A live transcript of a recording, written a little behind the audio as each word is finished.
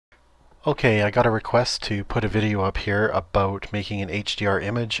Okay, I got a request to put a video up here about making an HDR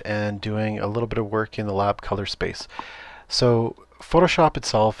image and doing a little bit of work in the lab color space. So Photoshop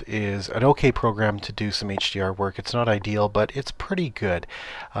itself is an okay program to do some HDR work. It's not ideal, but it's pretty good.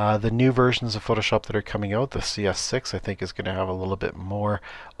 The new versions of Photoshop that are coming out, the CS6, I think is going to have a little bit more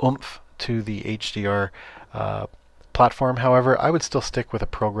oomph to the HDR platform. However, I would still stick with a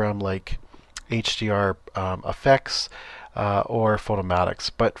program like HDR effects or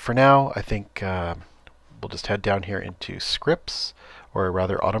Photomatix. But for now, I think we'll just head down here into scripts, or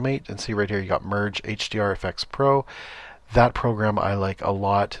rather automate, and see right here you got Merge HDR Effects Pro. That program I like a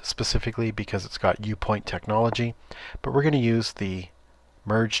lot, specifically because it's got U-point technology. But we're going to use the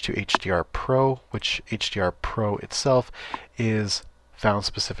Merge to HDR Pro, which HDR Pro itself is found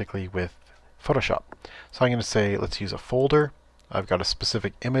specifically with Photoshop. So I'm going to say let's use a folder. I've got a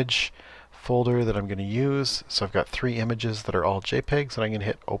specific image folder that I'm going to use. So I've got 3 images that are all JPEGs, and I'm going to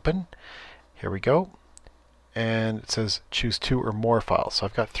hit open. Here we go. And it says choose 2 or more files. So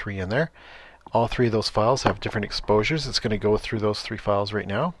I've got 3 in there. All 3 of those files have different exposures. It's going to go through those 3 files right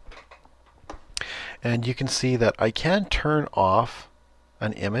now. And you can see that I can turn off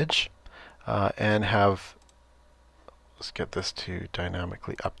an image and have, let's get this to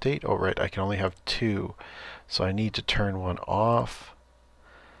dynamically update. Oh right, I can only have 2. So I need to turn one off.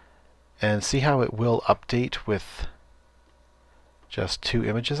 And see how it will update with just 2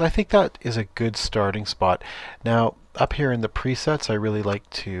 images. I think that is a good starting spot. Now up here in the presets, I really like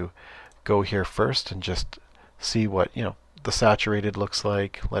to go here first and just see what the saturated looks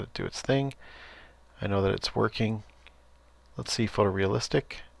like. Let it do its thing. I know that it's working. Let's see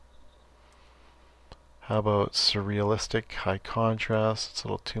photorealistic. How about surrealistic, high contrast? It's a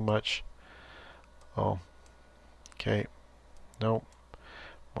little too much. Oh, okay. Nope.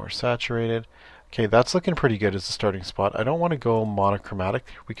 More saturated. Okay, that's looking pretty good as a starting spot. I don't want to go monochromatic.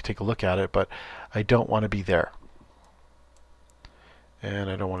 We could take a look at it, but I don't want to be there. And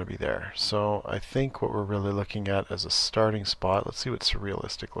I don't want to be there. So I think what we're really looking at as a starting spot, let's see what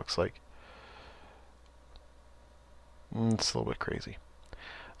surrealistic looks like. It's a little bit crazy.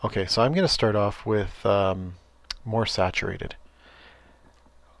 Okay, so I'm going to start off with more saturated.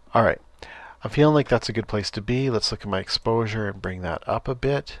 Alright, I'm feeling like that's a good place to be. Let's look at my exposure and bring that up a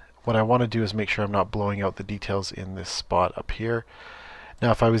bit. What I want to do is make sure I'm not blowing out the details in this spot up here.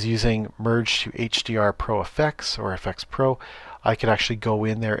 Now if I was using Merge to HDR Pro Effects or Effects Pro, I could actually go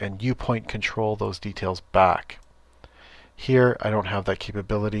in there and U-point control those details back. Here I don't have that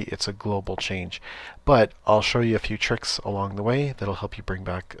capability. It's a global change. But I'll show you a few tricks along the way that'll help you bring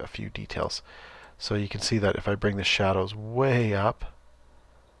back a few details. So you can see that if I bring the shadows way up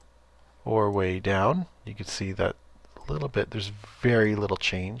or way down, you can see that a little bit, there's very little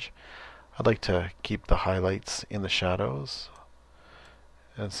change. I'd like to keep the highlights in the shadows.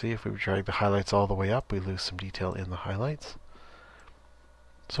 And see if we drag the highlights all the way up, we lose some detail in the highlights.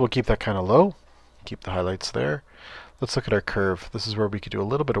 So we'll keep that kind of low, keep the highlights there. Let's look at our curve. This is where we could do a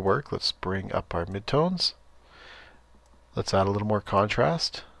little bit of work. Let's bring up our midtones. Let's add a little more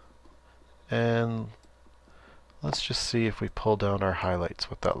contrast. And let's just see if we pull down our highlights,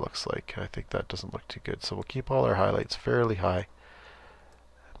 what that looks like. I think that doesn't look too good. So we'll keep all our highlights fairly high.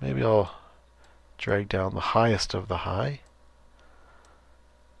 Maybe I'll drag down the highest of the high.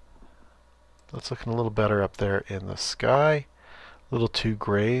 That's looking a little better up there in the sky. A little too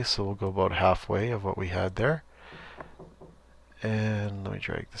gray, so we'll go about halfway of what we had there. And let me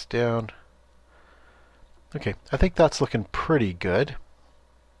drag this down. Okay, I think that's looking pretty good.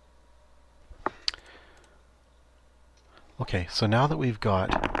 Okay, so now that we've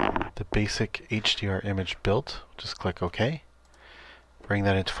got the basic HDR image built, just click OK. Bring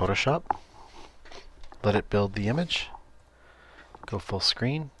that into Photoshop. Let it build the image. Go full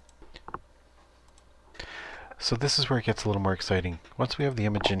screen. So this is where it gets a little more exciting. Once we have the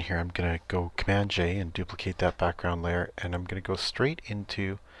image in here, I'm going to go Command J and duplicate that background layer, and I'm going to go straight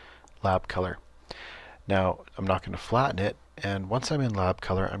into Lab Color. Now, I'm not going to flatten it, and once I'm in Lab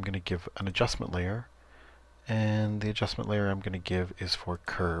Color, I'm going to give an adjustment layer, and the adjustment layer I'm going to give is for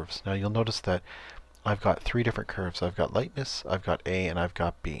curves. Now you'll notice that I've got 3 different curves. I've got lightness, I've got A, and I've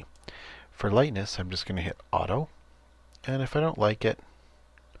got B. For lightness, I'm just going to hit Auto, and if I don't like it,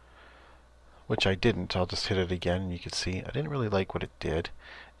 which I didn't, I'll just hit it again, and you can see I didn't really like what it did.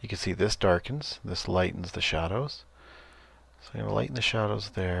 You can see this darkens, this lightens the shadows. So I'm going to lighten the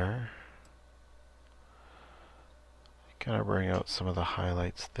shadows there. Kind of bring out some of the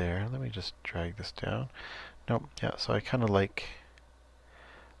highlights there. Let me just drag this down. Nope, yeah, so I kind of like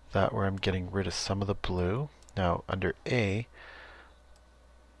that where I'm getting rid of some of the blue. Now under A,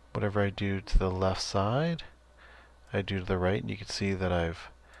 whatever I do to the left side, I do to the right, and you can see that I've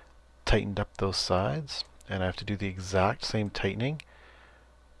tightened up those sides, and I have to do the exact same tightening.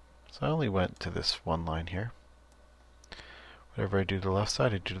 So I only went to this one line here. Whatever I do to the left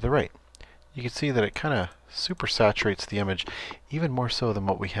side, I do to the right. You can see that it kind of super saturates the image, even more so than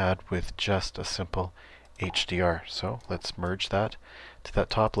what we had with just a simple HDR. So let's merge that to that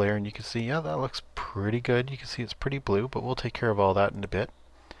top layer, and you can see, yeah, that looks pretty good. You can see it's pretty blue, but we'll take care of all that in a bit.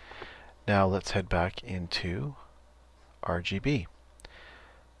 Now let's head back into RGB.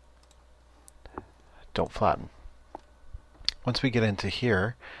 Don't flatten. Once we get into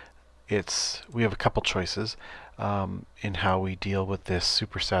here, we have a couple choices in how we deal with this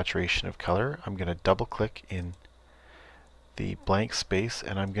super saturation of color. I'm going to double click in the blank space,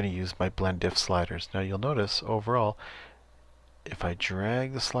 and I'm going to use my blend diff sliders. Now you'll notice overall, if I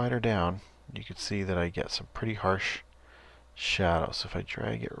drag the slider down, you can see that I get some pretty harsh shadows. So if I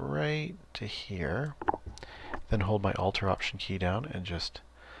drag it right to here, then hold my Alt or Option key down and just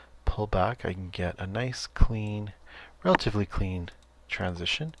pull back, I can get a nice clean, relatively clean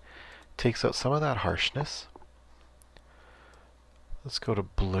transition. Takes out some of that harshness. Let's go to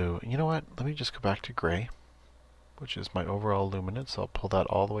blue. You know what? Let me just go back to gray, which is my overall luminance. I'll pull that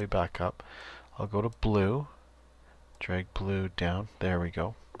all the way back up. I'll go to blue, drag blue down. There we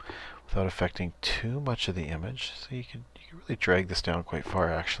go. Without affecting too much of the image. So you can really drag this down quite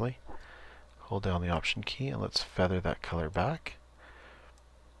far, actually. Hold down the Option key and let's feather that color back.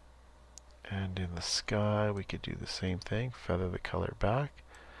 And in the sky, we could do the same thing. Feather the color back.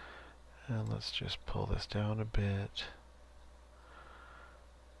 And let's just pull this down a bit.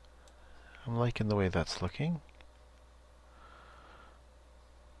 I'm liking the way that's looking.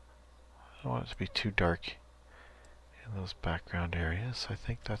 I don't want it to be too dark in those background areas. I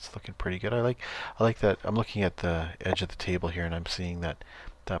think that's looking pretty good. I like that. I'm looking at the edge of the table here, and I'm seeing that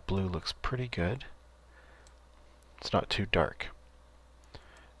that blue looks pretty good. It's not too dark.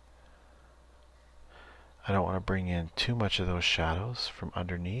 I don't want to bring in too much of those shadows from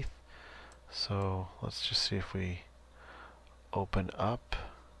underneath. So let's just see if we open up.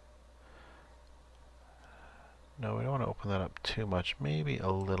 No, we don't want to open that up too much. Maybe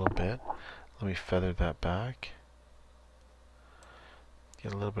a little bit. Let me feather that back.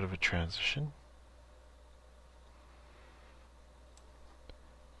 Get a little bit of a transition.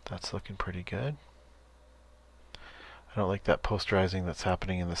 That's looking pretty good. I don't like that posterizing that's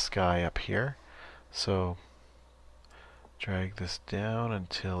happening in the sky up here. So drag this down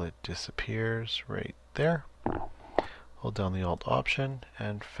until it disappears right there. Hold down the Alt Option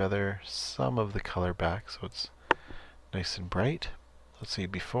and feather some of the color back so it's nice and bright. Let's see,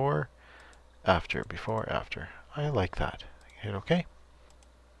 before, after, before, after. I like that. Hit OK.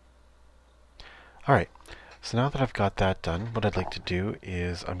 Alright, so now that I've got that done, what I'd like to do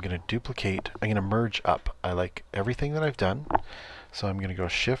is I'm going to merge up. I like everything that I've done, so I'm going to go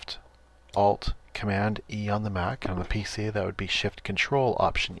Shift, Alt, Command E on the Mac. On the PC, that would be Shift, Control,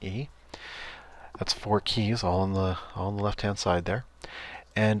 Option E. That's 4 keys, all on the left-hand side there.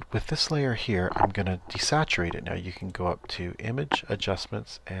 And with this layer here, I'm going to desaturate it. Now you can go up to Image,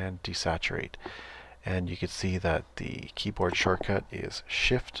 Adjustments, and Desaturate. And you can see that the keyboard shortcut is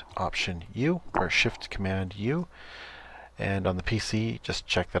Shift Option U or Shift Command U. And on the PC, just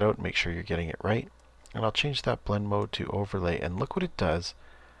check that out and make sure you're getting it right. And I'll change that blend mode to overlay. And look what it does.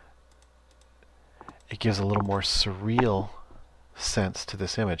 It gives a little more surreal sense to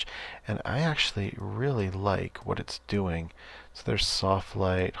this image. And I actually really like what it's doing. So there's soft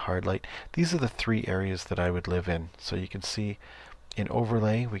light, hard light. These are the 3 areas that I would live in. So you can see in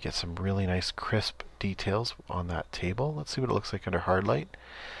overlay, we get some really nice crisp details on that table. Let's see what it looks like under hard light.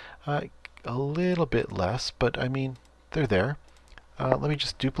 A little bit less, but I mean, they're there. Let me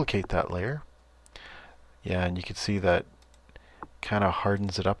just duplicate that layer. Yeah, and you can see that kind of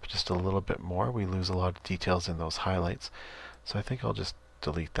hardens it up just a little bit more. We lose a lot of details in those highlights. So I think I'll just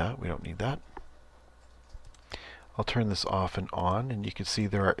delete that. We don't need that. I'll turn this off and on, and you can see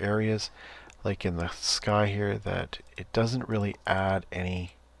there are areas like in the sky here that it doesn't really add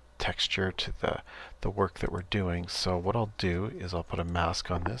any texture to the work that we're doing. So what I'll do is I'll put a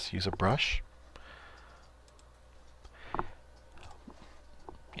mask on this, use a brush,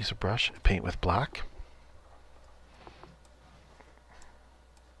 paint with black.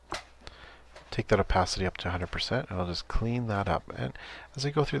 Take that opacity up to 100% and I'll just clean that up. And as I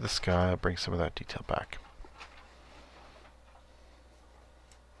go through the sky, I'll bring some of that detail back.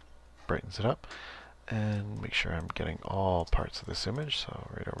 Brightens it up and make sure I'm getting all parts of this image. So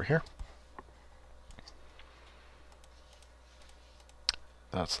right over here.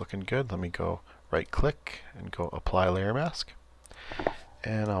 That's looking good. Let me go right click and go apply layer mask.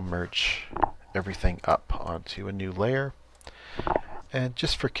 And I'll merge everything up onto a new layer. And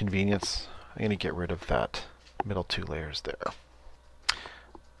just for convenience, I'm going to get rid of that middle 2 layers there.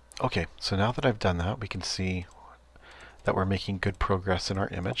 Okay, so now that I've done that, we can see that we're making good progress in our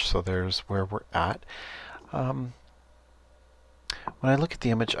image. So there's where we're at. When I look at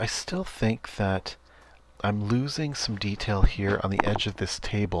the image, I still think that I'm losing some detail here on the edge of this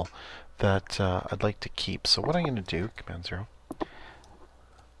table that I'd like to keep. So what I'm going to do, Command 0,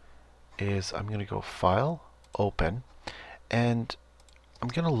 is I'm going to go File, Open, and I'm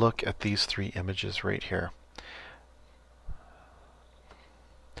going to look at these 3 images right here.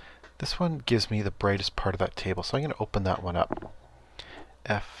 This one gives me the brightest part of that table, so I'm going to open that one up.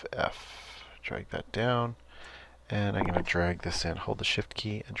 FF, drag that down, and I'm going to drag this in. Hold the Shift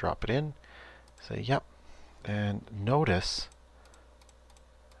key and drop it in. Say, yep. And notice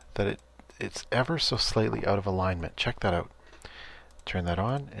that it's ever so slightly out of alignment. Check that out. Turn that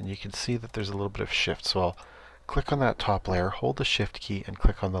on, and you can see that there's a little bit of shift. So I'll click on that top layer, hold the Shift key, and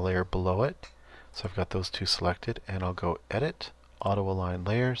click on the layer below it. So I've got those 2 selected, and I'll go Edit, Auto Align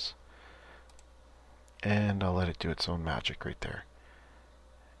Layers, and I'll let it do its own magic right there.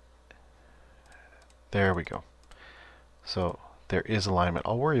 There we go. So there is alignment.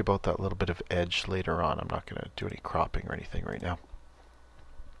 I'll worry about that little bit of edge later on. I'm not going to do any cropping or anything right now.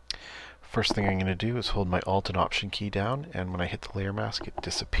 First thing I'm going to do is hold my Alt and Option key down, and when I hit the layer mask, it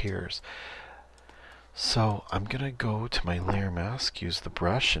disappears. So I'm going to go to my layer mask, use the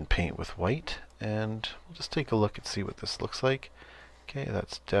brush, and paint with white, and we'll just take a look and see what this looks like. Okay,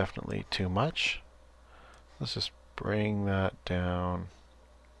 that's definitely too much. Let's just bring that down.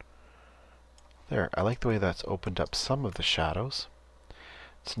 There, I like the way that's opened up some of the shadows.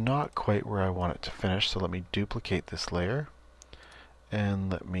 It's not quite where I want it to finish, so let me duplicate this layer.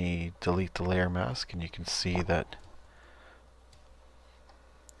 And let me delete the layer mask, and you can see that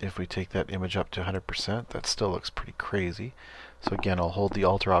if we take that image up to 100%, that still looks pretty crazy. So again, I'll hold the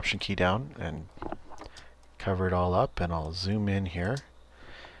Alt or Option key down and cover it all up, and I'll zoom in here.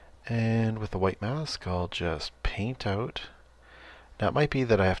 And with the white mask, I'll just paint out. Now it might be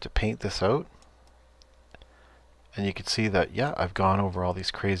that I have to paint this out. And you can see that, yeah, I've gone over all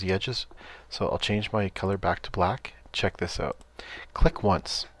these crazy edges. So I'll change my color back to black. Check this out. Click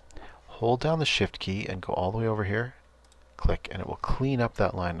once, hold down the Shift key and go all the way over here, click, and it will clean up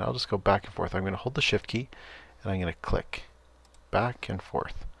that line. And I'll just go back and forth. I'm going to hold the Shift key and I'm going to click back and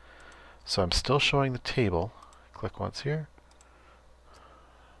forth. So I'm still showing the table. Click once here.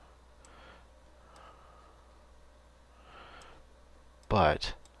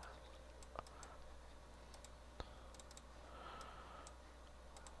 But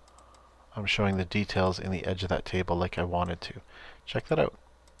I'm showing the details in the edge of that table like I wanted to. Check that out.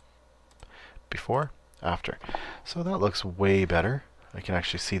 Before, after. So that looks way better. I can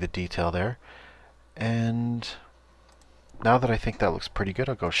actually see the detail there. And now that I think that looks pretty good,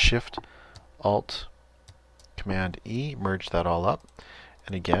 I'll go Shift, Alt, Command E, merge that all up.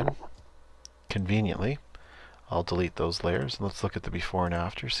 And again, conveniently, I'll delete those layers. And let's look at the before and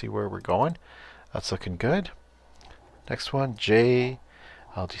after, see where we're going. That's looking good. Next one, J.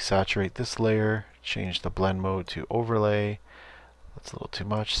 I'll desaturate this layer, change the blend mode to overlay. That's a little too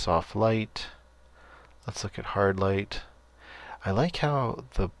much. Soft light. Let's look at hard light. I like how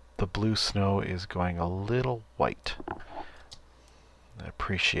the blue snow is going a little white. I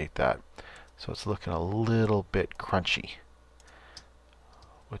appreciate that. So it's looking a little bit crunchy,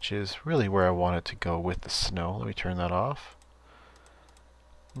 which is really where I want it to go with the snow. Let me turn that off.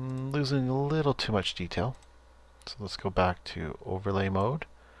 Losing a little too much detail. So let's go back to overlay mode.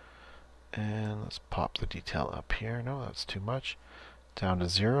 And let's pop the detail up here. No, that's too much. Down to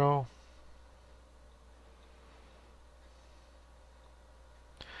 0.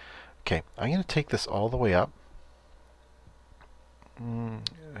 Okay, I'm going to take this all the way up.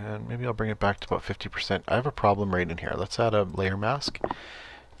 And maybe I'll bring it back to about 50%. I have a problem right in here. Let's add a layer mask.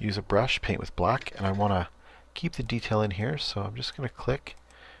 Use a brush, paint with black, and I want to keep the detail in here, so I'm just going to click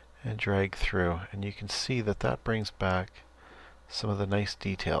and drag through, and you can see that that brings back some of the nice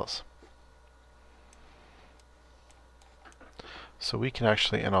details. So we can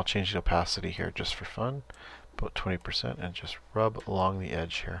actually, and I'll change the opacity here just for fun, about 20%, and just rub along the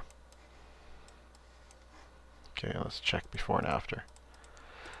edge here. Okay, let's check before and after.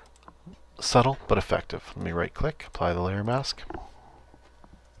 Subtle but effective. Let me right click, apply the layer mask.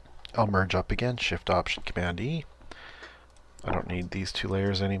 I'll merge up again, Shift Option Command E. I don't need these 2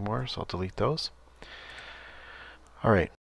 layers anymore, so I'll delete those. Alright,